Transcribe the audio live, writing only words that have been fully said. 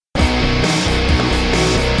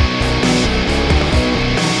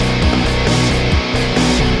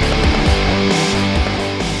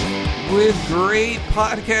great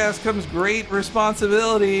podcast comes great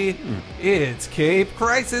responsibility. It's Cape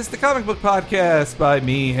Crisis, the comic book podcast by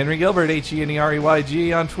me, Henry Gilbert,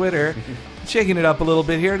 HENREYG on Twitter. Shaking it up a little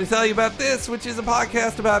bit here to tell you about this, which is a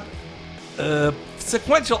podcast about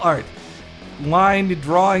sequential art, lined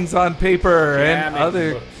drawings on paper, and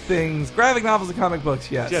other things. Graphic novels and comic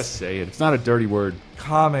books, yes. Just say it. It's not a dirty word.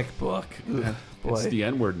 Comic book. Ugh, boy. It's the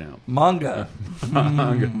N-word now. Manga.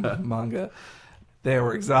 Manga. They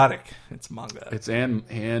were exotic. It's manga. It's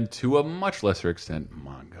and to a much lesser extent,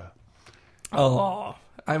 manga. Oh,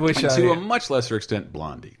 I wish and to a much lesser extent,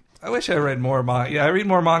 Blondie. I wish I read more manga. Yeah, I read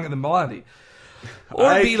more manga than Blondie.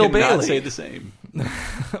 Or Beetle Bailey. I cannot say the same.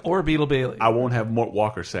 Or Beetle Bailey. I won't have more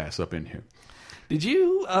Walker Sass up in here. Did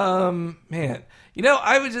you, man, you know,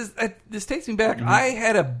 I was just, this takes me back. I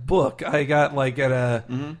had a book I got like at a,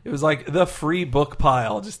 it was like the free book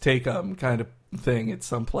pile, just take them kind of thing at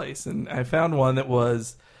some place. And I found one that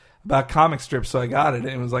was about comic strips, so I got it. And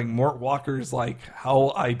it was like Mort Walker's like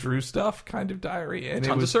how I drew stuff kind of diary. And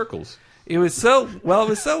Tons of circles. It was so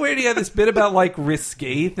weird. He had this bit about like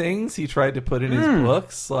risque things he tried to put in his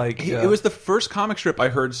books. Like it was the first comic strip I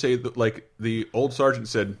heard say that, like the old sergeant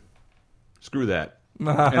said, "Screw that."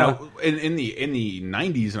 And in the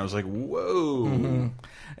 90s, and I was like, "Whoa!"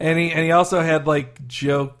 And he also had like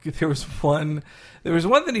joke. There was one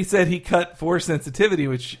that he said he cut for sensitivity,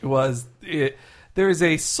 which was it. There is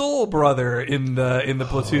a soul brother in the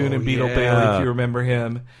platoon in Beetle Bailey, if you remember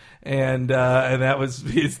him. And that was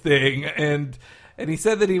his thing, and he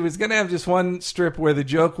said that he was going to have just one strip where the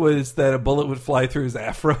joke was that a bullet would fly through his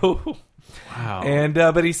afro. Wow! And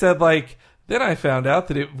but he said like then I found out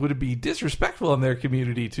that it would be disrespectful in their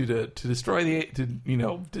community to destroy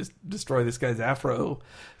destroy this guy's afro.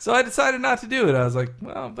 So I decided not to do it. I was like,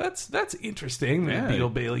 well, that's interesting. The Beetle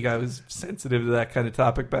Bailey guy was sensitive to that kind of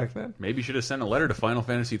topic back then. Maybe you should have sent a letter to Final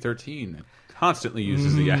Fantasy 13. Constantly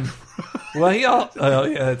uses the afro. Well,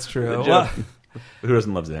 that's true. Who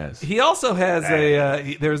doesn't love Zaz? He also has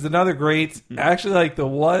there's another great, actually, like the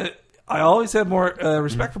one, I always had more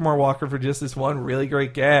respect for Mort Walker for just this one really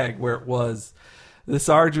great gag where it was the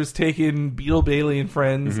Sarge was taking Beetle Bailey and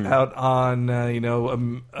friends out on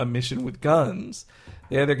a mission with guns.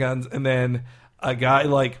 They had their guns, and then a guy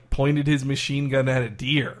like pointed his machine gun at a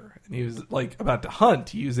deer, and he was like about to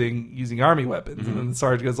hunt using army weapons, and then the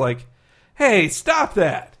Sarge goes like, "Hey, stop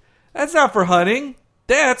that! That's not for hunting.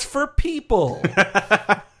 That's for people."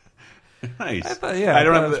 Nice. I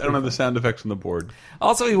don't have the sound effects on the board.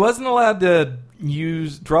 Also, he wasn't allowed to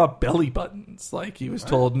draw belly buttons. Like he was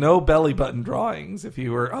told no belly button drawings if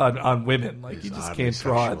you were on women. Like you just can't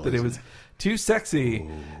draw it. That it was too sexy.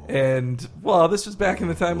 Ooh. And well, this was back in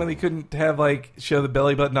the time when they couldn't have show the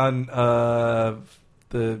belly button on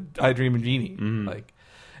the I Dream of Jeannie.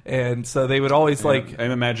 And so they would always I'm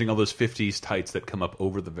imagining all those 50s tights that come up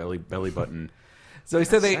over the belly button. So he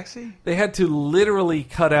said they had to literally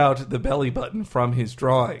cut out the belly button from his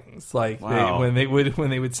drawings, when they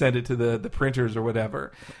would send it to the printers or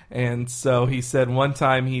whatever. And so he said one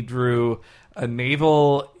time he drew a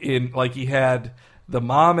navel in, like he had the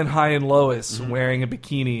mom and High and Lois wearing a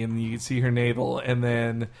bikini, and you could see her navel, and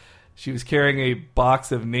then she was carrying a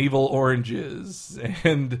box of navel oranges,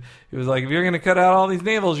 and he was like, "If you're going to cut out all these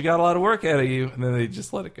navels, you got a lot of work ahead of you." And then they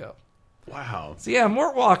just let it go. Wow. So yeah,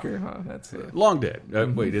 Mort Walker. Huh? That's it. Long dead.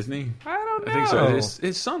 Wait, isn't he? I don't know. I think so.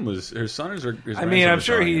 His son was. His son is. I mean, I'm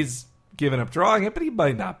sure he's given up drawing it, but he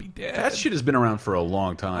might not be dead. That shit has been around for a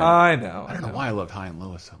long time. I know. I don't know why I loved High and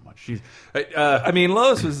Lois so much. I mean,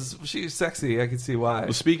 Lois she's sexy. I can see why.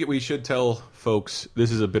 Well, we should tell folks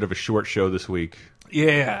this is a bit of a short show this week.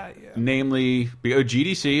 Yeah. Namely,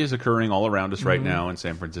 GDC is occurring all around us right now in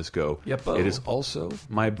San Francisco. Yep. It is also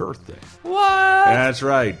my birthday. What? That's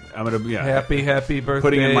right. I'm gonna happy birthday.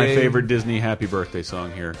 Putting in my favorite Disney happy birthday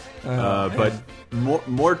song here. But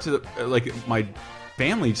more to my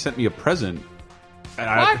family sent me a present.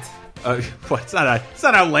 What? It's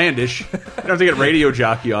not outlandish. I don't have to get radio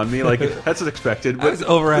jockey on me. That's expected. But it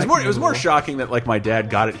was more shocking that my dad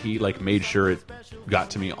got it. He made sure it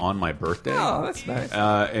got to me on my birthday. Oh, that's nice.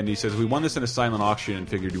 And he says we won this in a silent auction and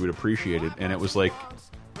figured you would appreciate it. And it was like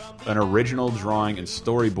an original drawing and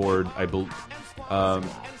storyboard.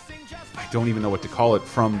 I don't even know what to call it,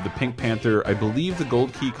 from the Pink Panther, I believe the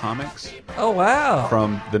Gold Key comics. Oh, wow.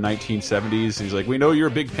 From the 1970s. He's like, "We know you're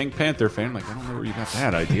a big Pink Panther fan." I'm like, I don't know where you got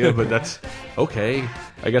that idea, but that's okay.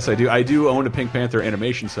 I guess I do. I do own a Pink Panther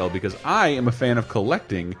animation cell because I am a fan of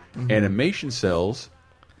collecting animation cells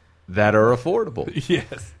that are affordable.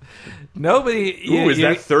 Yes. Nobody... Ooh, is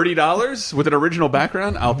that $30 with an original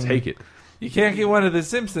background? I'll take it. You can't get one of the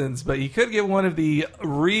Simpsons, but you could get one of the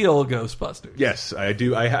real Ghostbusters. Yes, I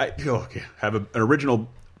do. I have an original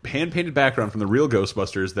hand-painted background from the real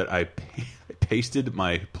Ghostbusters that I pasted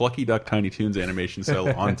my Plucky Duck Tiny Toons animation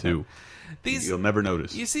cell onto. You'll never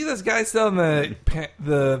notice. You see those guys selling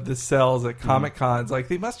the cells at Comic Cons, like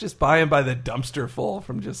they must just buy them by the dumpster full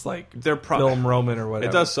from just like Film Roman or whatever.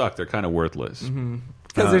 It does suck. They're kind of worthless.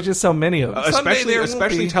 Because there's just so many of them.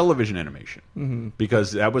 Especially television animation.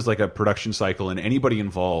 Because that was like a production cycle, and anybody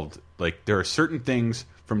involved, like there are certain things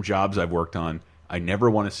from jobs I've worked on, I never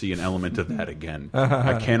want to see an element of that again.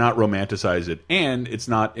 I cannot romanticize it, and it's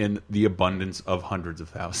not in the abundance of hundreds of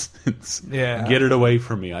thousands. Yeah. Get it away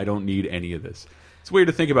from me. I don't need any of this. It's weird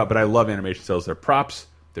to think about, but I love animation cells. They're props.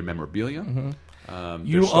 They're memorabilia.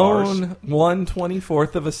 You own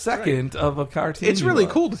 1/24th of a second of a cartoon. It's really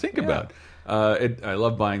cool to think about. I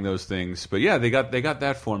love buying those things, but yeah, they got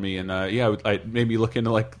that for me, and I made me look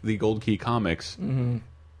into like the Gold Key comics,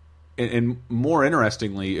 and more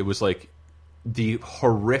interestingly, it was like the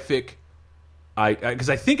horrific. Because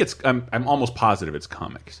I think I'm almost positive it's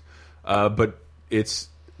comics, but it's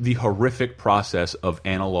the horrific process of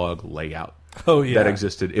analog layout. That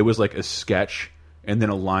existed. It was like a sketch, and then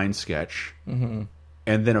a line sketch, and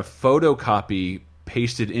then a photocopy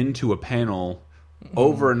pasted into a panel.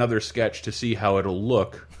 Over another sketch to see how it'll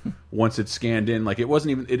look once it's scanned in. Like it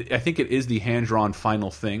wasn't even. I think it is the hand drawn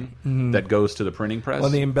final thing that goes to the printing press.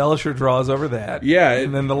 When the embellisher draws over that,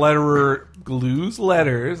 and then the letterer glues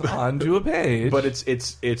letters onto a page. But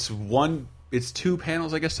it's two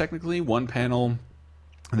panels, I guess technically. One panel,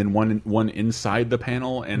 and then one inside the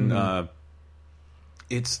panel, and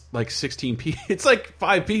it's like 16 pieces. It's like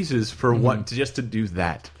 5 pieces for one just to do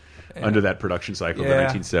that. Under that production cycle, the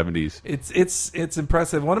 1970s. It's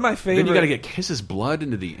impressive. One of my favorite. Then you got to get Kiss's blood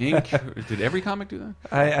into the ink. Did every comic do that?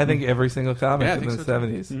 I think every single comic in the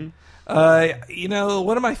 70s.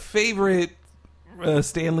 One of my favorite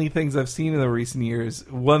Stan Lee things I've seen in the recent years,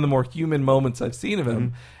 one of the more human moments I've seen of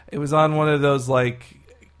him, it was on one of those like,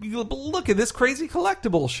 look at this crazy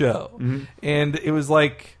collectible show. And it was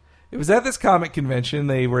like, it was at this comic convention.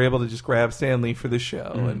 They were able to just grab Stan Lee for the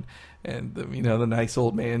show. And the nice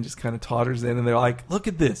old man just kind of totters in, and they're like, "Look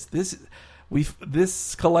at this!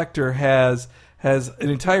 This collector has an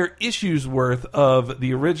entire issue's worth of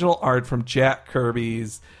the original art from Jack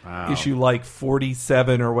Kirby's issue like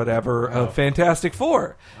 47 or whatever of Fantastic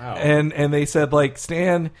Four." And they said, like,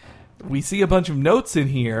 Stan, we see a bunch of notes in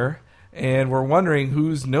here. And we're wondering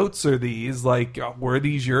whose notes are these? Like, were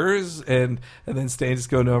these yours? And then Stan just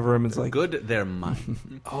going over them and it's like, good, they're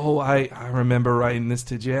mine. I remember writing this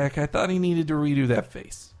to Jack. I thought he needed to redo that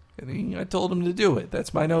face. And I told him to do it.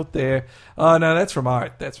 That's my note there. Oh no, that's from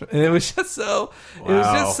Art. And it was just so it was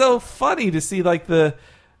just so funny to see like the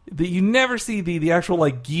you never see the actual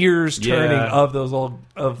like gears turning of those old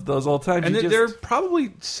times. And they're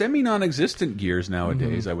probably semi non-existent gears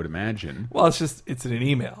nowadays, I would imagine. Well, it's in an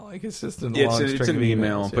email. Like it's just in long string of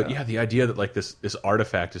email. Emails, but the idea that like this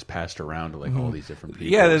artifact is passed around to like all these different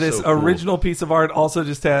people. Yeah, this original piece of art also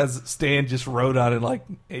just has Stan just wrote on it like,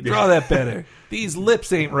 "Hey, draw that better. These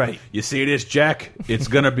lips ain't right." You see this, Jack? It's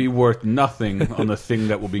gonna be worth nothing on the thing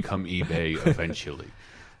that will become eBay eventually.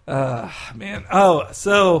 Man. Oh,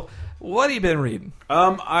 so what have you been reading?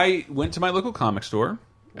 I went to my local comic store,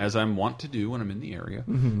 as I'm wont to do when I'm in the area,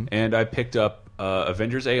 and I picked up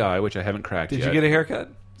Avengers AI, which I haven't cracked yet. Did you get a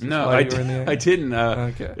haircut? No, I didn't.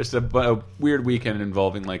 Okay. Just a weird weekend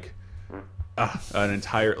involving like an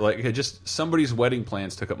entire just somebody's wedding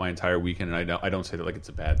plans took up my entire weekend, and I don't say that like it's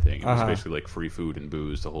a bad thing. It was basically like free food and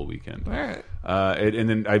booze the whole weekend. All right. And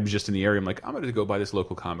then I was just in the area. I'm like, I'm going to go by this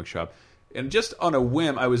local comic shop. And just on a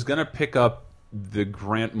whim, I was going to pick up the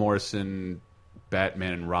Grant Morrison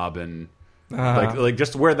Batman and Robin, like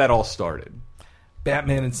just where that all started.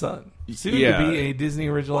 Batman and Son. Soon to be a Disney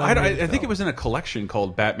original. Well, I think it was in a collection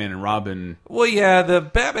called Batman and Robin. Well, yeah, the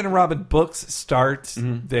Batman and Robin books start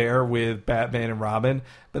there with Batman and Robin,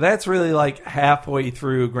 but that's really like halfway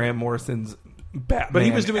through Grant Morrison's Batman. But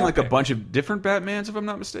he was doing like a bunch of different Batmans, if I'm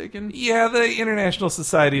not mistaken. Yeah, the International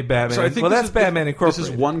Society of Batman. So I think that's Batman Incorporated. This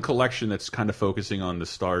is one collection that's kind of focusing on the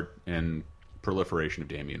start and proliferation of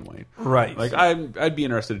Damian Wayne. Right. Like I'd be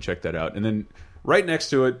interested to check that out. And then right next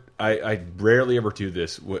to it, I rarely ever do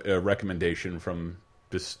this, a recommendation from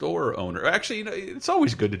the store owner. Actually, it's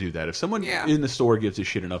always good to do that. If someone in the store gives a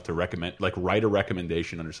shit enough to recommend, like write a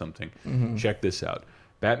recommendation under something, check this out.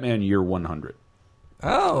 Batman Year 100.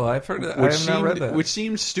 Oh, I've heard that. I have not read that. Which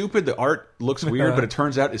seems stupid. The art looks weird, but it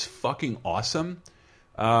turns out is fucking awesome.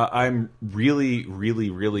 I'm really, really,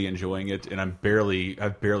 really enjoying it, and I've barely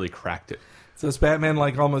cracked it. So it's Batman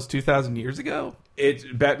like almost 2,000 years ago? It's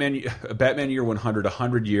Batman Year 100,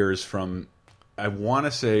 100 years from, I want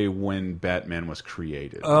to say, when Batman was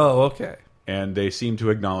created. Oh, okay. And they seem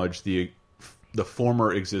to acknowledge the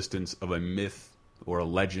former existence of a myth or a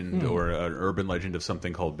legend or an urban legend of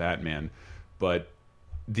something called Batman. But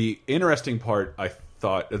the interesting part,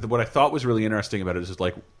 what I thought was really interesting about it is just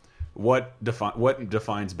like, what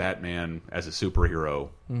defines Batman as a superhero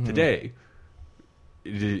today?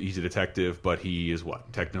 He's a detective, but he is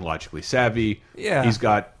what? Technologically savvy. Yeah. He's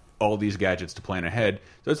got all these gadgets to plan ahead.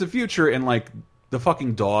 So it's the future, and like the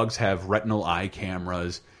fucking dogs have retinal eye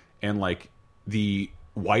cameras, and like the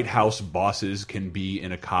White House bosses can be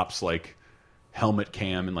in a cop's like helmet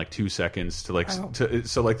cam in like 2 seconds to like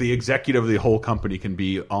so like the executive of the whole company can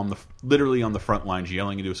be literally on the front lines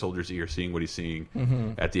yelling into a soldier's ear, seeing what he's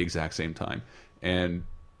seeing at the exact same time. And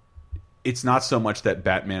it's not so much that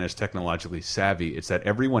Batman is technologically savvy, it's that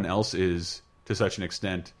everyone else is, to such an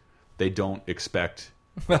extent they don't expect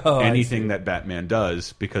anything that Batman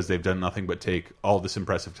does, because they've done nothing but take all this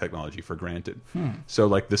impressive technology for granted. So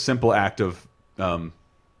like the simple act of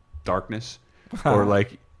darkness or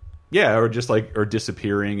like or just like, or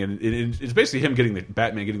disappearing, and it's basically him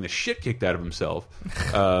Batman getting the shit kicked out of himself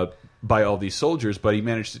by all these soldiers, but he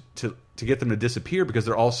managed to get them to disappear because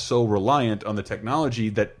they're all so reliant on the technology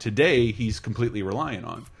that today he's completely reliant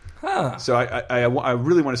on. So I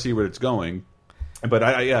really want to see where it's going, but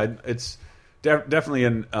it's definitely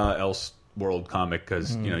an Elseworld comic,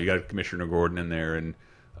 because you know, you got Commissioner Gordon in there, and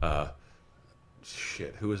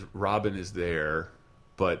Robin is there,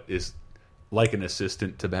 but is like an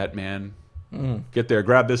assistant to Batman. Get there,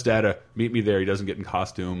 grab this data, meet me there. He doesn't get in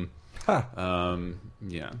costume.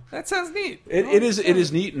 Yeah, that sounds neat. It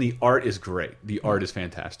is neat, and the art is great. The art is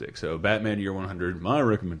fantastic. So Batman Year 100, my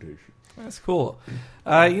recommendation. That's cool.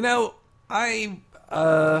 We talked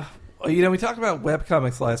about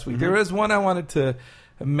webcomics last week. There was one I wanted to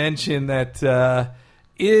mention that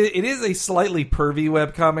it is a slightly pervy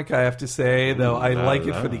webcomic, I have to say, though I like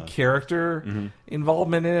it for the character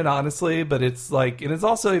involvement in it, honestly. But it's like, and it's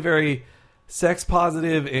also a very sex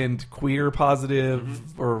positive and queer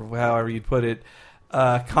positive, or however you'd put it,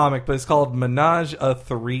 comic. But it's called Menage a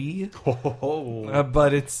Three.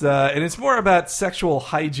 But it's and it's more about sexual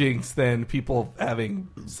hijinks than people having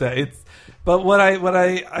sex. But what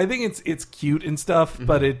I think it's cute and stuff.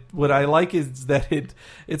 But what I like is that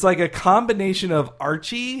it's like a combination of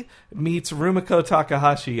Archie meets Rumiko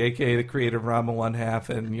Takahashi, aka the creator of Ranma 1/2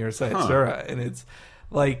 and Urusei Yatsura, and it's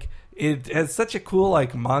like, it has such a cool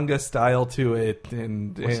like manga style to it.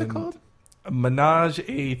 And what's it called? Menage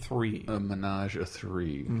a Three. A Menage a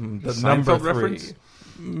Three. The number three. Reference?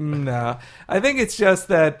 No, I think it's just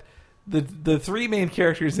that the three main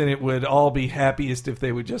characters in it would all be happiest if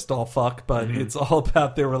they would just all fuck, but it's all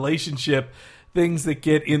about their relationship, things that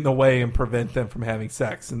get in the way and prevent them from having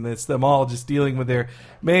sex, and it's them all just dealing with their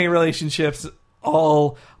main relationships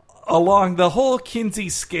all along the whole Kinsey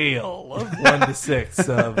scale of 1 to 6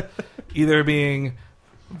 of either being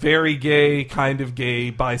very gay, kind of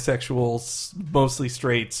gay, bisexual, mostly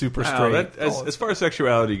straight, super straight. As far as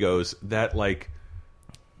sexuality goes, that like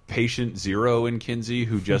patient zero in Kinsey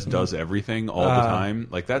who just does everything all the time,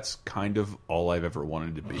 like that's kind of all I've ever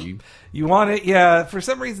wanted to be. You want it? Yeah. For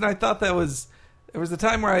some reason, I thought there was a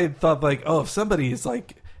time where I thought like, oh, if somebody is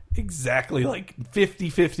like exactly like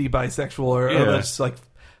 50-50 bisexual or just like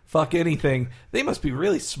fuck anything, they must be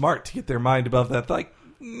really smart to get their mind above that. Like,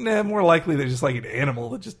 nah, more likely they're just like an animal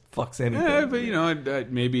that just fucks anything. Yeah, but you know,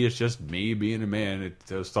 maybe it's just me being a man.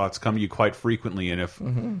 Those thoughts come to you quite frequently, and if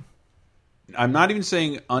I'm not even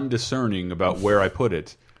saying undiscerning about where I put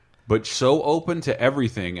it, but so open to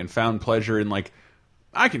everything and found pleasure in like,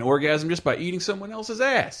 I can orgasm just by eating someone else's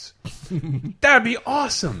ass. That'd be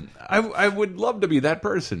awesome. I would love to be that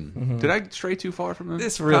person. Did I stray too far from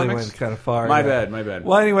this? Really went kind of far. My bad.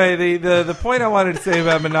 Well, anyway, the point I wanted to say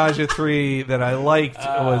about Menage a Three that I liked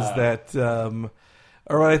was that,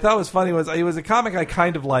 or what I thought was funny was it was a comic I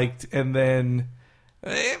kind of liked, and then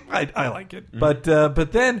I like it, but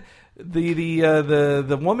then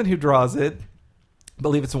the woman who draws it, I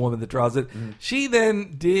believe it's a woman that draws it. She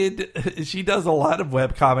does a lot of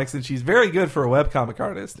webcomics, and she's very good for a webcomic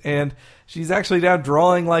artist. And she's actually now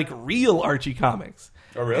drawing like real Archie comics.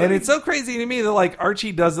 Oh, really? And it's so crazy to me that like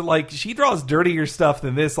Archie doesn't like, she draws dirtier stuff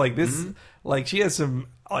than this. Like this, like she has some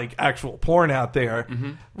like actual porn out there,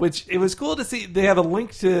 which it was cool to see. They have a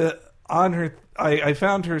link to on her. I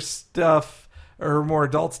found her stuff, or her more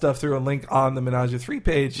adult stuff, through a link on the Menage a Three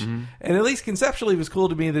page. And at least conceptually, it was cool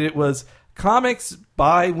to me that it was comics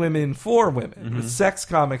by women for women, sex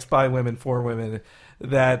comics by women for women.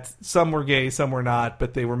 that some were gay, some were not,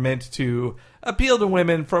 but they were meant to appeal to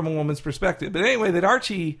women from a woman's perspective. But anyway, that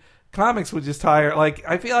Archie comics would just hire, like,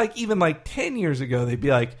 I feel like even like 10 years ago, they'd be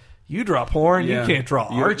like, you draw porn, you can't draw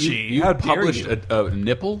Archie. You How dare published you? a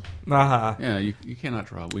nipple? Uh-huh. Yeah, you cannot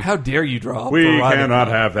draw. How dare you draw? We Veronica? cannot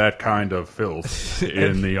have that kind of filth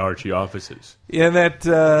in the Archie offices. Yeah,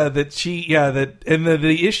 the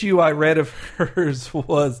issue I read of hers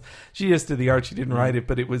was, she just did the art, she didn't write it,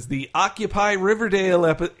 but it was the Occupy Riverdale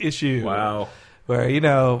issue. Wow. Where,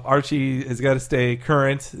 Archie has got to stay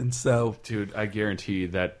current, and so... Dude, I guarantee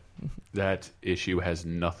that issue has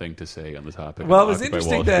nothing to say on the topic. Well, it was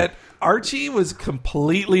interesting that Archie was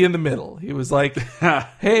completely in the middle. He was like,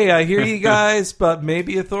 hey, I hear you guys, but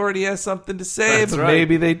maybe authority has something to say, That's but right.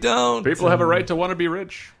 maybe they don't. People have a right to want to be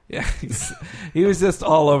rich. Yeah, he was just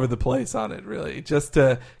all over the place on it, really. Just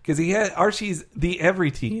because Archie's the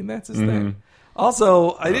every teen. That's his thing.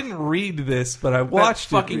 Also, I didn't read this, but I watched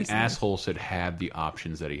that fucking it recently. asshole should have the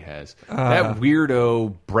options that he has. That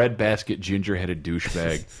weirdo breadbasket ginger-headed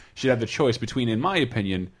douchebag should have the choice between, in my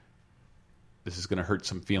opinion, this is going to hurt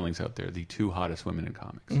some feelings out there, the two hottest women in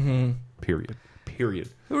comics. Period.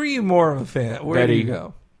 Who are you more of a fan? Where Betty. do you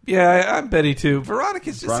go? Yeah, I'm Betty too.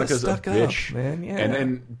 Veronica's just Veronica's stuck a bitch, up, man.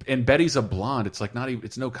 Yeah, and Betty's a blonde. It's like not even.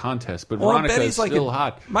 It's no contest. But well, Veronica Betty's is like still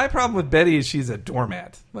hot. My problem with Betty is she's a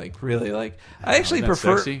doormat. Like really, like I actually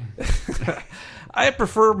prefer. Sexy? I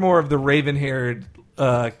prefer more of the raven-haired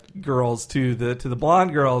girls to the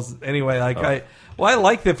blonde girls. Anyway, like I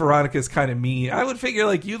like that Veronica's kind of mean. I would figure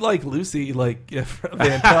like you'd like Lucy, like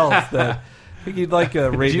Van Pelt. That I think you'd like a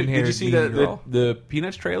raven-haired. Did you see girl. the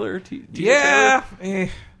Peanuts trailer? Yeah.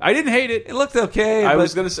 I didn't hate it. It looked okay. I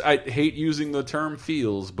was gonna say I hate using the term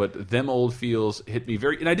feels, but them old feels hit me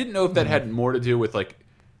very. And I didn't know if that had more to do with like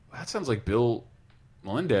that sounds like Bill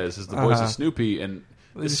Melendez is the voice of Snoopy, and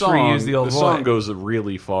the just song reused the old song voice. goes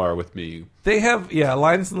really far with me. They have,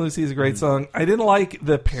 Linus and Lucy is a great song. I didn't like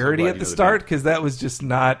the parody glad at you the know the start because that was just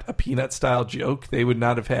not a Peanut style joke. They would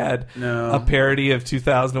not have had No. a parody of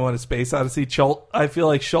 2001: A Space Odyssey. I feel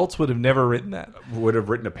like Schultz would have never written that. Would have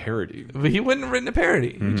written a parody. He wouldn't have written a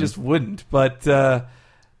parody. He just wouldn't. But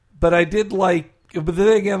I did like. But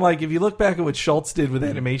then again, like if you look back at what Schultz did with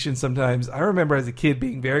animation, sometimes I remember as a kid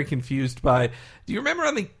being very confused by. Do you remember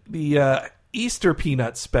on the Easter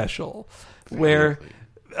Peanuts special where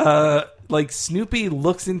like Snoopy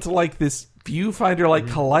looks into like this viewfinder like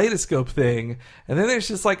kaleidoscope thing, and then there's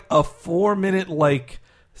just like a 4-minute like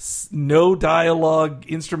no dialogue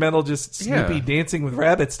instrumental, just Snoopy dancing with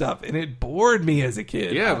rabbit stuff, and it bored me as a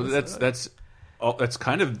kid. Yeah, honestly. but that's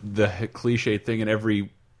kind of the cliche thing in every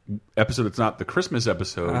episode. It's not the Christmas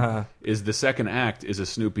episode. Is the second act is a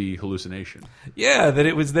Snoopy hallucination? Yeah, that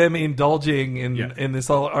it was them indulging in this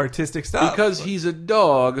all artistic stuff Because he's a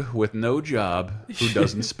dog with no job who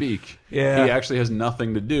doesn't speak. Yeah. He actually has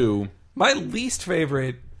nothing to do. My least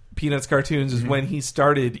favorite Peanuts cartoons is when you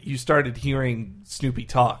started hearing Snoopy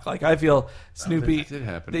talk. Like I feel Snoopy that did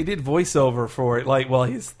happen. They did voiceover for it, like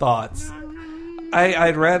his thoughts.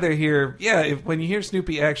 I'd rather hear when you hear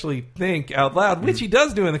Snoopy actually think out loud, which he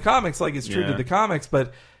does do in the comics, like it's true to the comics,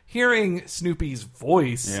 but hearing Snoopy's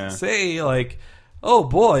voice say like, "Oh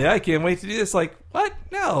boy, I can't wait to do this," like what?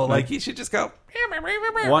 No, like he should just go.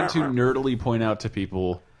 Want to nerdily point out to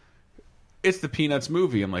people, it's the Peanuts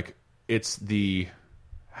movie. I'm like, it's the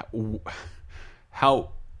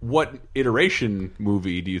what iteration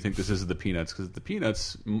movie do you think this is of the Peanuts? Because the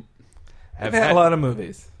Peanuts have had a lot of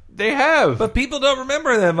movies. They have, But people don't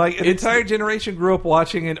remember them. Like an entire generation grew up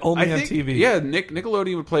watching it only on TV. Yeah,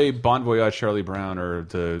 Nickelodeon would play Bon Voyage Charlie Brown or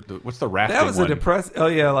the what's the rafting that was one? a depressing. Oh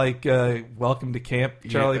yeah, like Welcome to Camp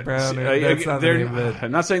Charlie Brown. That's not the name of it.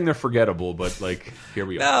 I'm not saying they're forgettable, but like here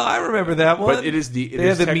we are. No, I remember that one. But it is the they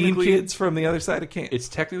had the mean kids from the other side of camp. It's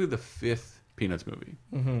technically the 5th Peanuts movie.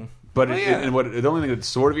 But the only thing that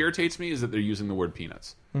sort of irritates me is that they're using the word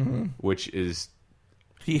peanuts, which is.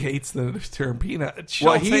 He hates the term peanut.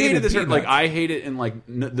 Well, he hated the term. Like I hate it in like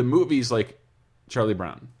the movies, like Charlie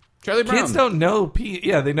Brown. Charlie Brown. Kids don't know.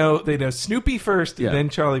 They know Snoopy first, then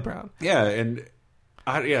Charlie Brown. Yeah, and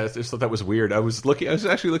I just thought that was weird. I was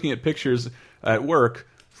actually looking at pictures at work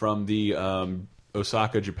from the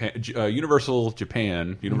Osaka, Japan, Universal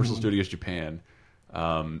Studios Japan.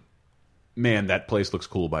 Man, that place looks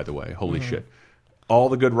cool. By the way, holy shit. All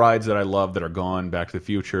the good rides that I love that are gone, Back to the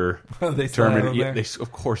Future, They still have them there?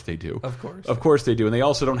 of course they do. Of course they do, and they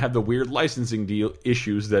also don't have the weird licensing deal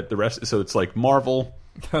issues that the rest. So it's like Marvel,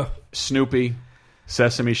 Snoopy,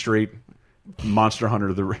 Sesame Street, Monster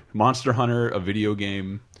Hunter, a video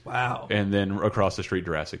game. Wow. And then across the street,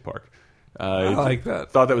 Jurassic Park. I like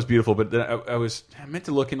that. Thought that was beautiful, but then I meant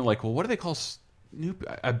to look into like, well, what do they call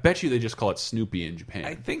I bet you they just call it Snoopy in Japan.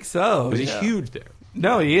 I think so. Because he's huge there.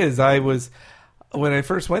 No, he is. When I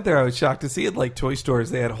first went there, I was shocked to see it. Like toy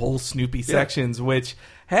stores, they had whole Snoopy sections, which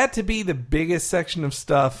had to be the biggest section of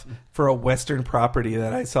stuff for a Western property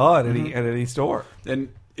that I saw at any store.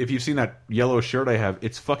 And if you've seen that yellow shirt I have,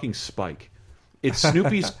 it's fucking Spike. It's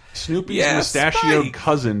Snoopy's mustachioed Spike.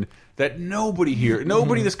 cousin that nobody in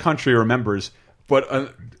this country remembers. But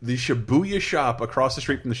the Shibuya shop across the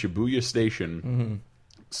street from the Shibuya station,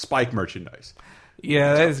 Spike merchandise.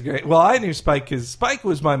 Yeah, that is great. Well, I knew Spike because Spike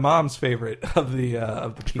was my mom's favorite of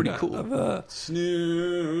the Pretty cool.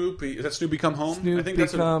 Snoopy. Is that Snoopy Come Home? Snoopy I think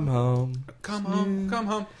that's Come Home. Come home, come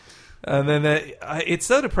home. And then it's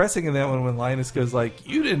so depressing in that one when Linus goes like,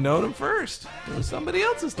 "You didn't know him first. It was somebody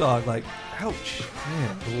else's dog." Like, ouch,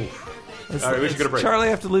 man. All right, we should go to break. Charlie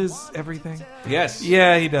have to lose everything? Yes.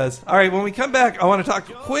 Yeah, he does. All right, when we come back, I want to talk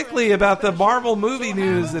quickly about the Marvel movie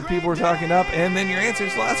news that people were talking up, and then your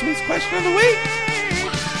answers to last week's question of the week.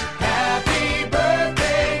 Happy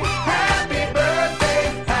birthday, happy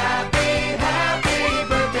birthday, happy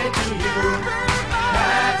birthday to you.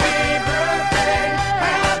 Happy birthday,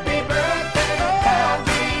 happy birthday,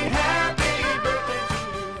 happy birthday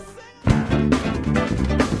to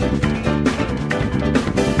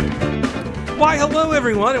you. Why, hello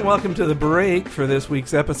everyone, and welcome to the break for this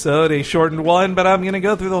week's episode. A shortened one, but I'm going to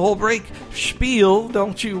go through the whole break spiel.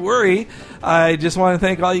 Don't you worry. I just want to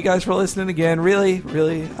thank all you guys for listening again. Really,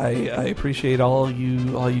 I appreciate all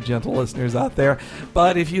you gentle listeners out there.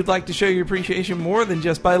 But if you'd like to show your appreciation more than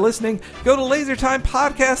just by listening, go to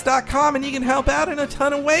LaserTimePodcast.com and you can help out in a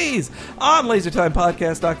ton of ways. On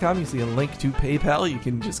LaserTimePodcast.com, you see a link to PayPal. You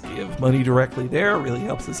can just give money directly there. It really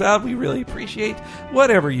helps us out. We really appreciate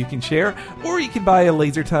whatever you can share. Or you can buy a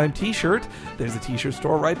LaserTime t-shirt. There's a t-shirt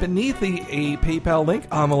store right beneath a PayPal link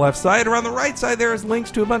on the left side. Or on the right side, there's links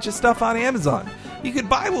to a bunch of stuff on Amazon. You could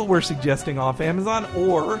buy what we're suggesting off Amazon,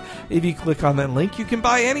 or if you click on that link, you can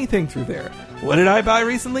buy anything through there. What did I buy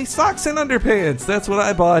recently? Socks and underpants. That's what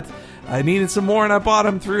I bought. I needed some more, and I bought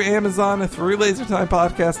them through Amazon, through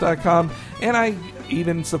LaserTimePodcast.com, and I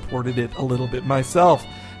even supported it a little bit myself.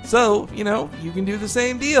 So, you can do the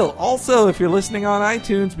same deal. Also, if you're listening on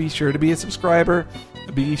iTunes, be sure to be a subscriber.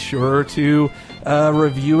 Be sure to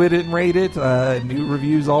review it and rate it. New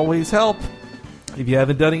reviews always help. If you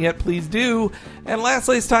haven't done it yet, please do. And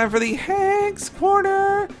lastly, it's time for the Hank's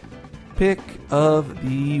Corner pick of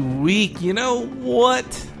the week. You know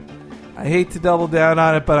what? I hate to double down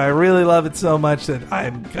on it, but I really love it so much that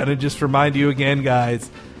I'm going to just remind you again,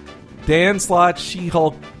 guys. Dan Slott's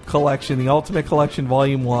She-Hulk collection, the Ultimate Collection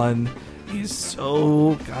Volume 1, is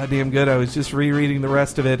so goddamn good. I was just rereading the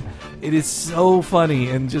rest of it. It is so funny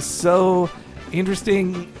and just so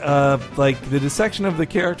interesting. Like the dissection of the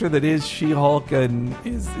character that is She-Hulk and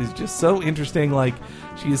is just so interesting. Like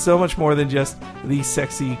she is so much more than just the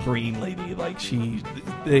sexy green lady. Like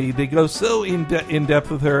they go so in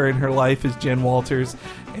depth with her and her life as Jen Walters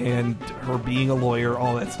and her being a lawyer,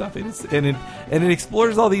 all that stuff. And it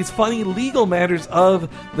explores all these funny legal matters of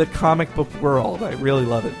the comic book world. I really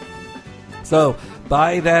love it. So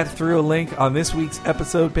buy that through a link on this week's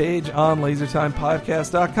episode page on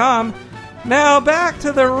LaserTimePodcast.com. Now back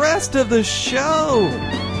to the rest of the show.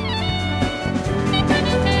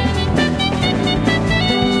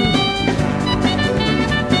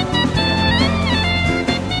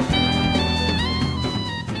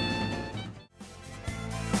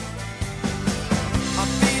 I'm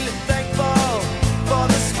feeling thankful for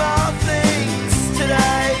the small things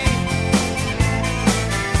today.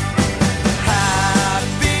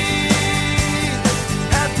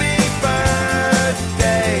 Happy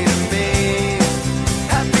birthday to me.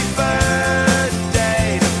 Happy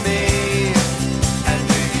birthday to me and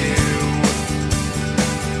to you.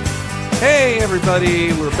 Hey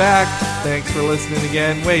everybody, we're back. Thanks for listening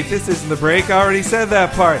again. Wait, this isn't the break. I already said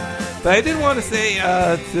that part. But I did want to say,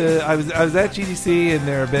 I was at GDC, and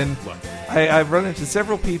there have been, I've run into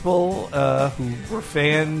several people who were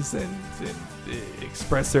fans and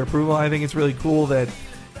expressed their approval. I think it's really cool that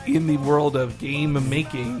in the world of game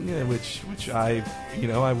making, which I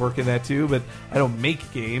work in that too, but I don't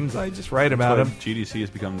make games. I just write about them. GDC has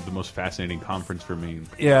become the most fascinating conference for me.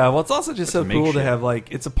 Yeah, well, it's also just so make cool shit. to have,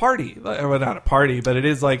 like, it's a party. Well, not a party, but it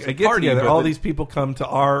is like a party, get-together. but All these people come to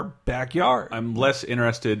our backyard. I'm less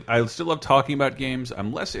interested. I still love talking about games.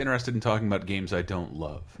 I'm less interested in talking about games I don't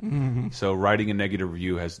love. So writing a negative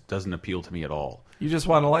review doesn't appeal to me at all. You just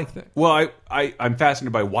want to like things. Well, I'm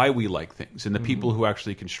fascinated by why we like things and the people who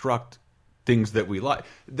actually construct things that we like.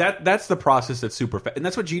 That's the process that's super and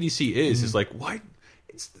that's what GDC is like, why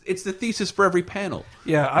it's the thesis for every panel.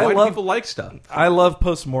 Yeah, Why do people like stuff? I love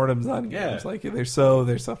postmortems on games. Yeah. Like they're so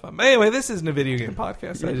fun. But anyway, this isn't a video game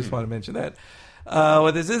podcast. I just want to mention that.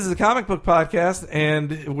 What this is a comic book podcast,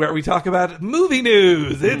 and where we talk about movie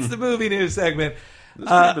news. It's the movie news segment. It's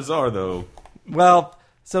pretty bizarre, though. Well,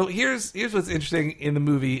 so here's what's interesting in the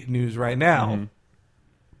movie news right now.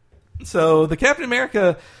 So the Captain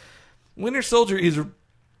America Winter Soldier is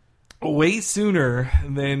way sooner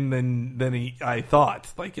than I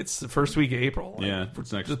thought. Like it's the first week of April. Like, Yeah,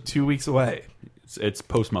 it's next. 2 weeks away. It's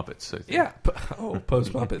post Muppets. I think. Yeah.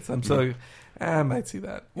 Post Muppets. I'm so I might see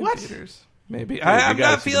that in What? theaters. Maybe. Yeah, I'm you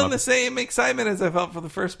gotta not see feeling the the same excitement as I felt for the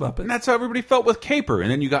first Muppet. And that's how everybody felt with Caper,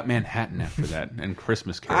 and then you got Manhattan after that, and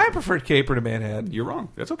Christmas Carol. I preferred Caper to Manhattan. You're wrong.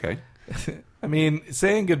 That's okay. I mean,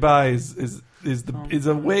 saying goodbye is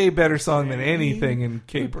a way better song than anything in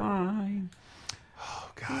Caper. Oh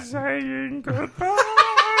God. Saying goodbye.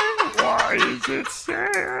 Why is it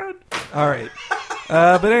sad? All right.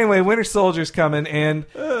 But anyway, Winter Soldier's coming, and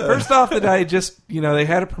first off, that I just, they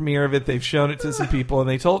had a premiere of it. They've shown it to some people, and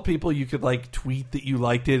they told people you could like tweet that you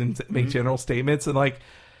liked it and make general statements, and like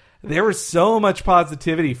there was so much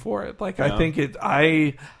positivity for it. Like I think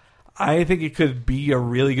it could be a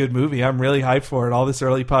really good movie. I'm really hyped for it. All this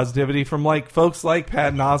early positivity from like folks like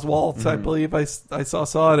Patton Oswalt, I believe I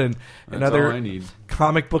saw it, and That's other all I need.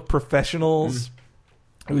 comic book professionals.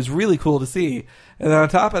 It was really cool to see. And then on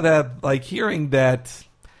top of that, like hearing that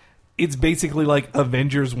it's basically like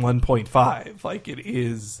Avengers 1.5. Like it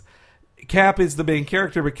is, Cap is the main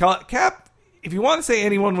character, but Cap, if you want to say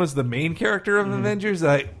anyone was the main character of Avengers,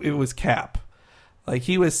 it was Cap. Like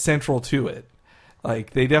he was central to it.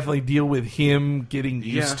 Like they definitely deal with him getting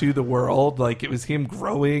used to the world. Like it was him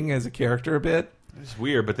growing as a character a bit. It's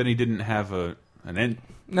weird, but then he didn't have an end.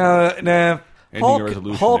 No.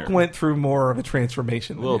 Hulk there. went through more of a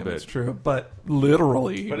transformation than A little him, bit. It's true, but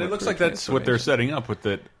literally. But it went looks through like a that's what they're transformation. setting up with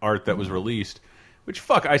the art that was released. Which,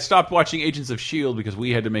 I stopped watching Agents of S.H.I.E.L.D. because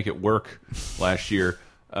we had to make it work last year.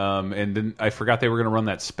 And then I forgot they were going to run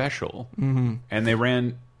that special. And they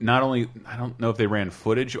ran, not only, I don't know if they ran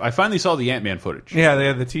footage. I finally saw the Ant-Man footage. Yeah, they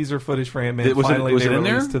had the teaser footage for Ant-Man. Was Finally, it they in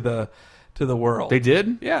there? released to the world. They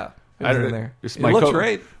did? Yeah, it was in there. It looks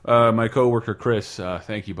great. My coworker Chris,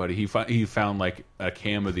 thank you, buddy. He found like a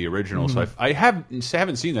cam of the original, so I haven't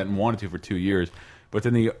seen that and wanted to for 2 years. But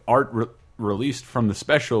then the art released from the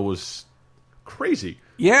special was crazy.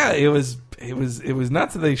 Yeah, it was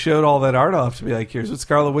nuts that they showed all that art off to be like, here's what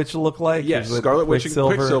Scarlet Witch will look like. Yes, here's what Scarlet Witch and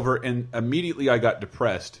Quicksilver, and immediately I got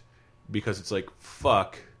depressed because it's like,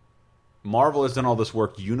 fuck. Marvel has done all this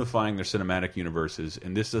work unifying their cinematic universes,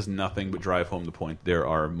 and this does nothing but drive home the point there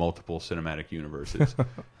are multiple cinematic universes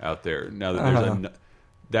out there. Now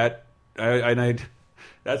that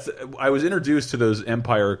there's I was introduced to those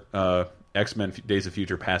Empire X-Men Days of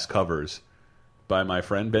Future Past covers by my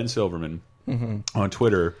friend Ben Silverman on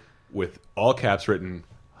Twitter with all caps written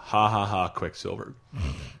 "Ha ha ha Quicksilver."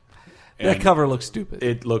 That cover looks stupid.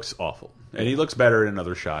 It looks awful. And he looks better in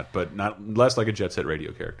another shot, but less like a Jet Set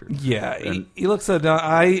Radio character. Yeah, he looks so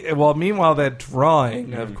dumb. Meanwhile, that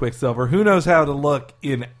drawing of Quicksilver, who knows how to look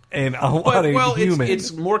in a lot of human.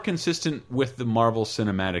 It's more consistent with the Marvel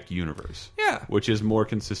Cinematic Universe. Yeah. Which is more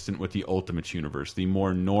consistent with the Ultimate Universe. The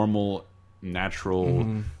more normal,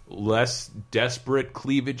 natural, less desperate,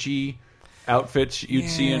 cleavagey outfits you'd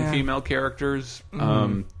see in female characters.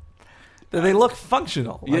 They look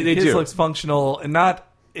functional. Yeah, they his do. looks functional and not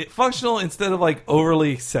functional instead of like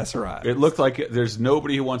overly accessorized. It looked like there's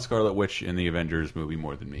nobody who wants Scarlet Witch in the Avengers movie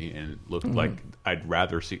more than me, and it looked like I'd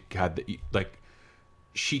rather see. God,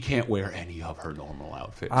 she can't wear any of her normal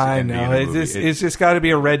outfits. I and be in know. a movie. It's just got to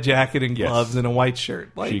be a red jacket and Yes. gloves and a white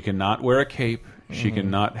shirt. Like She cannot wear a cape. She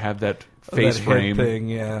cannot have that that face head frame thing.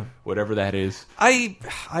 Yeah. whatever that is. I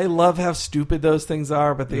love how stupid those things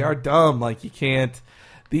are, but they are dumb. Like you can't.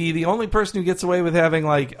 The only person who gets away with having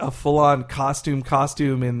like a full on costume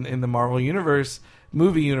in the Marvel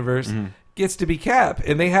movie universe gets to be Cap,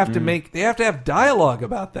 and they have to have dialogue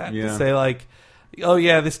about that to say like, oh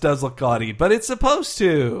yeah, this does look gaudy, but it's supposed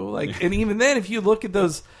to. Like, and even then, if you look at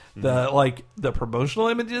those the promotional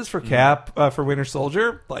images for Cap for Winter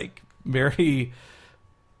Soldier, like very.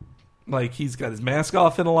 Like he's got his mask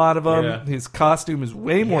off in a lot of them. Yeah. His costume is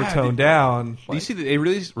way more toned down. Do you see that they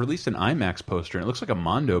released an IMAX poster? And it looks like a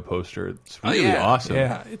Mondo poster. It's really yeah. awesome.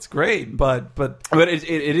 Yeah, it's great, but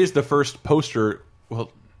it is the first poster.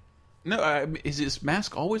 Well, no, is his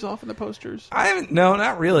mask always off in the posters? I haven't. No,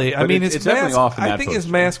 not really. I mean, it's his definitely mask. off in I that think his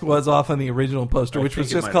poster. mask was off on the original poster, which was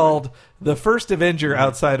think it just might called "The First Avenger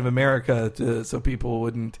Outside of America," so people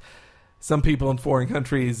wouldn't. some people in foreign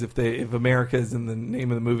countries, if America is in the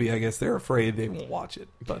name of the movie, I guess they're afraid they won't watch it.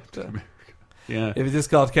 But Yeah. if it's just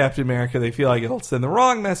called Captain America, they feel like it'll send the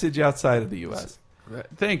wrong message outside of the U.S.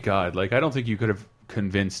 Thank God. Like, I don't think you could have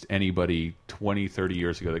convinced anybody 20, 30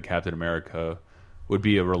 years ago that Captain America would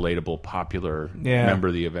be a relatable, popular member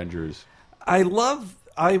of the Avengers. I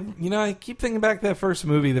keep thinking back to that first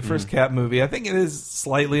movie, the first Cap movie. I think it is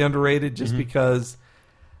slightly underrated just because,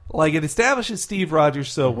 like, it establishes Steve Rogers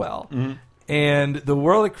so well. And the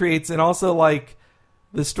world it creates, and also, like,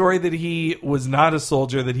 the story that he was not a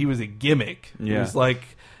soldier, that he was a gimmick. Yeah. It was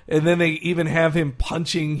like, and then they even have him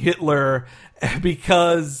punching Hitler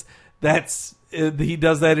because he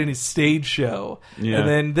does that in his stage show. Yeah.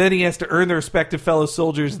 And then he has to earn the respect of fellow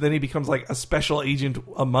soldiers, and then he becomes like a special agent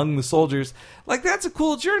among the soldiers. Like, that's a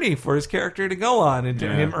cool journey for his character to go on and to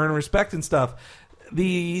him earn respect and stuff.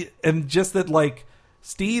 And just that, like,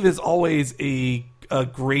 Steve is always a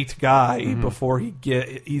great guy before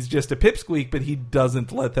he's just a pipsqueak, but he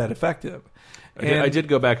doesn't let that affect him. I did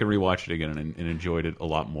go back and rewatch it again and enjoyed it a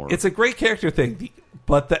lot more. It's a great character thing,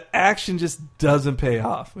 but the action just doesn't pay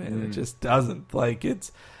off, man. It just doesn't. Like,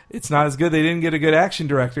 it's not as good. They didn't get a good action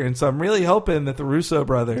director, and so I'm really hoping that the Russo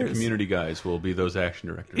brothers, the Community guys, will be those action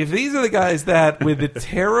directors. if these are the guys that, with the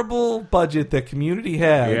terrible budget that Community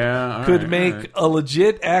had, could make a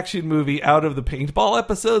legit action movie out of the paintball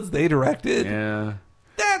episodes they directed,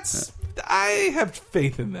 I have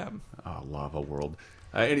faith in them. Oh, Lava World.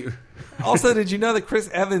 Anyway. Also, did you know that Chris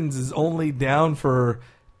Evans is only down for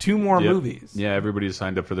 2 more movies? Yeah, everybody's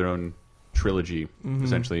signed up for their own trilogy,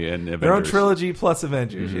 essentially, and Avengers. Their own trilogy plus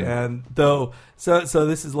Avengers, and so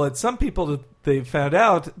this has led some people to, they found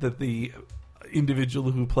out that the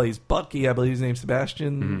individual who plays Bucky, I believe his name's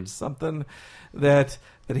Sebastian something, that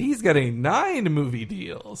he's got a 9-movie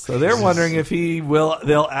deal. So they're wondering if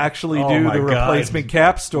they'll actually do the replacement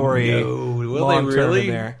Cap story. No, will they really?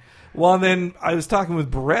 In there. Well, and then I was talking with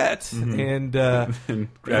Brett, and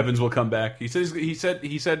Evans will come back. He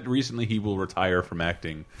said recently he will retire from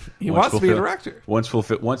acting. He wants to be a director once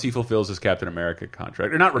he fulfills his Captain America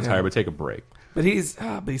contract, or not retire, but take a break. But he's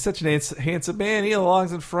such an handsome man. He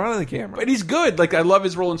belongs in front of the camera. But he's good. Like, I love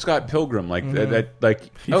his role in Scott Pilgrim. Like that. Like,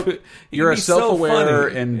 you're a so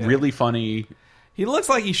self-aware funny. and really funny. He looks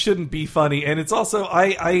like he shouldn't be funny, and it's also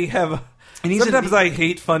I have. And sometimes I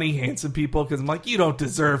hate funny, handsome people because I'm like, you don't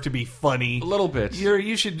deserve to be funny. A little bit.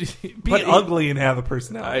 You should be ugly and have a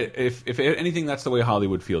personality. If anything, that's the way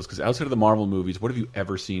Hollywood feels. Because outside of the Marvel movies, what have you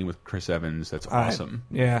ever seen with Chris Evans that's awesome?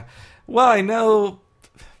 Yeah. Well, I know.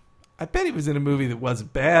 I bet he was in a movie that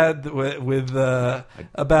wasn't bad with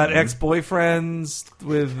about ex-boyfriends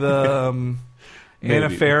with Anna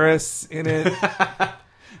Faris in it.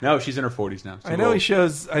 No, she's in her 40s now. I know he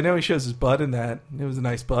shows his butt in that. It was a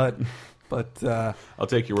nice butt. But I'll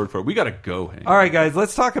take your word for it. We got to go, Hank. All right, guys,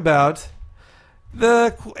 let's talk about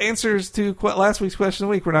the answers to last week's question of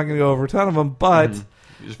the week. We're not going to go over a ton of them, but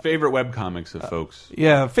His favorite webcomics of folks.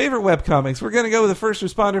 Yeah, favorite webcomics. We're going to go with the first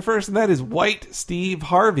responder first, and that is White Steve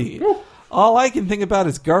Harvey. Woo. All I can think about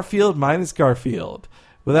is Garfield minus Garfield.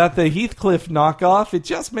 Without the Heathcliff knockoff, it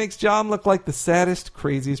just makes John look like the saddest,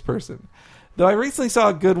 craziest person. Though I recently saw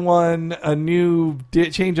a good one, a new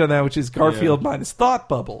change on that, which is Garfield minus Thought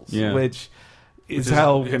Bubbles, which is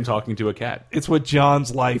how him talking to a cat. It's what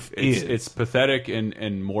John's life is. It's pathetic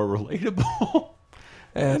and more relatable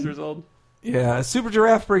as a result. Yeah, Super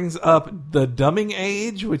Giraffe brings up The Dumbing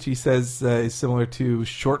Age, which he says is similar to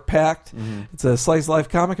Short Packed. It's a slice of life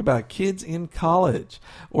comic about kids in college.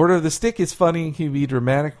 Order of the Stick is funny. He can be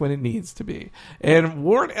dramatic when it needs to be. And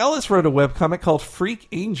Warren Ellis wrote a webcomic called Freak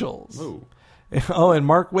Angels. Ooh. Oh, and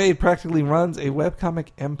Mark Waid practically runs a webcomic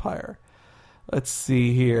empire. Let's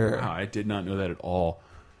see here. Wow, I did not know that at all.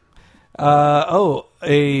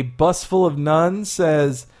 A Bus Full of Nuns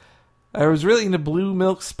says, I was really into Blue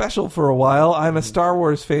Milk Special for a while. I'm a Star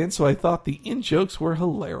Wars fan, so I thought the in-jokes were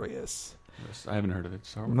hilarious. I haven't heard of it.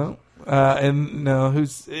 Star Wars. No.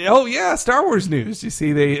 Oh, yeah, Star Wars news. You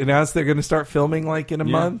see, they announced they're going to start filming like in a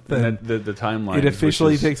month. And the timeline. It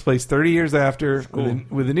officially takes place 30 years after cool.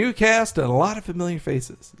 with a new cast and a lot of familiar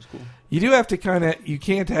faces. That's cool. You do have to you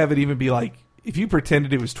can't have it even be like, if you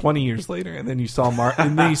pretended it was 20 years later and then you saw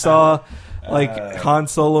and then you saw like Han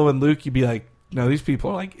Solo and Luke, you'd be like, no, these people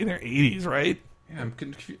are like in their 80s, right? Yeah,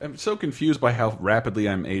 I'm so confused by how rapidly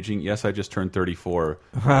I'm aging. Yes, I just turned 34,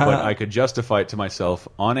 but I could justify it to myself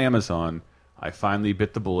on Amazon. I finally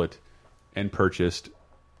bit the bullet and purchased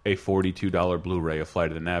a $42 Blu-ray of Flight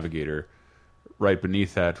of the Navigator. Right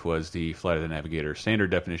beneath that was the Flight of the Navigator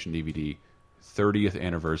standard definition DVD. 30th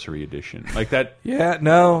anniversary edition. Like that. Yeah,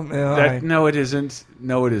 no. No, it isn't.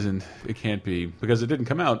 No, it isn't. It can't be because it didn't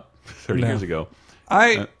come out 30 years ago.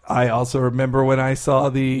 I also remember when I saw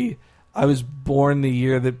I was born the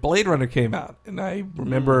year that Blade Runner came out, and I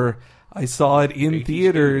remember I saw it in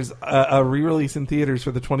theaters, a re-release in theaters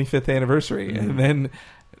for the 25th anniversary, and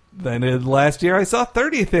then last year I saw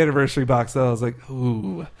 30th anniversary box set. I was like,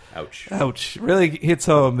 ooh. Ouch. Really hits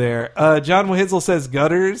home there. John Wahizel says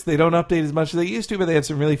Gutters. They don't update as much as they used to, but they have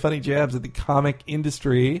some really funny jabs at the comic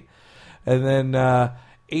industry. And then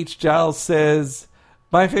H. Giles says,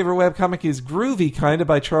 my favorite webcomic is Groovy Kinda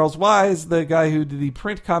by Charles Wise, the guy who did the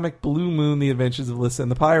print comic Blue Moon, The Adventures of Lissa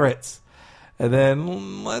and the Pirates. And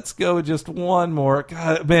then let's go with just one more.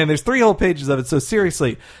 God, man, there's 3 whole pages of it. So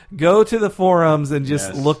seriously, go to the forums and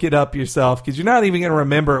just look it up yourself, because you're not even going to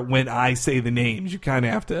remember it when I say the names. You kind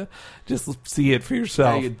of have to just see it for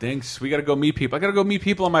yourself. Yeah, you dinks. We got to go meet people. I got to go meet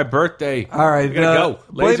people on my birthday. All right. We got to go.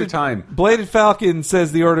 Laser time. Bladed Falcon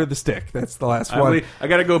says the Order of the Stick. That's the last one. I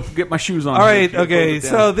got to go get my shoes on. All right. Okay.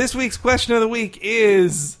 So this week's question of the week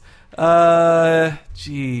is,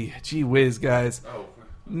 gee whiz, guys. Oh.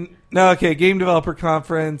 No, okay, Game Developer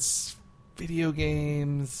Conference, video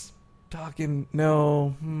games, talking,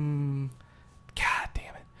 no, God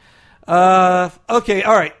damn it. Okay,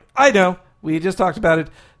 all right, I know, we just talked about it.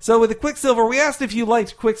 So with the Quicksilver, we asked if you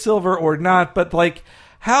liked Quicksilver or not, but, like,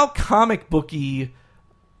 how comic booky,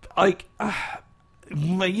 like,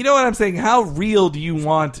 you know what I'm saying? How real do you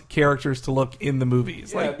want characters to look in the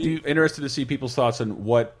movies? Yeah, like, interested to see people's thoughts on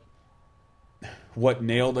what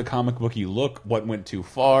nailed a comic booky look, what went too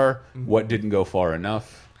far, what didn't go far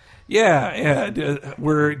enough. Yeah.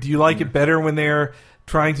 Do you like it better when they're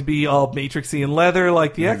trying to be all matrixy and leather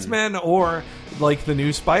like the X-Men, or like the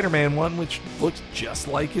new Spider-Man one, which looks just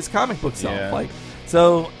like his comic book self? Yeah.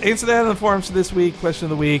 So answer that in the forums for this week. Question of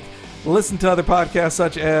the week. Listen to other podcasts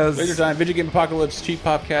such as Laser Time, Video Game Apocalypse, Cheap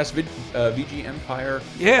Popcast, VG Empire.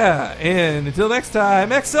 Yeah, and until next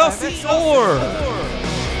time, Excelsior!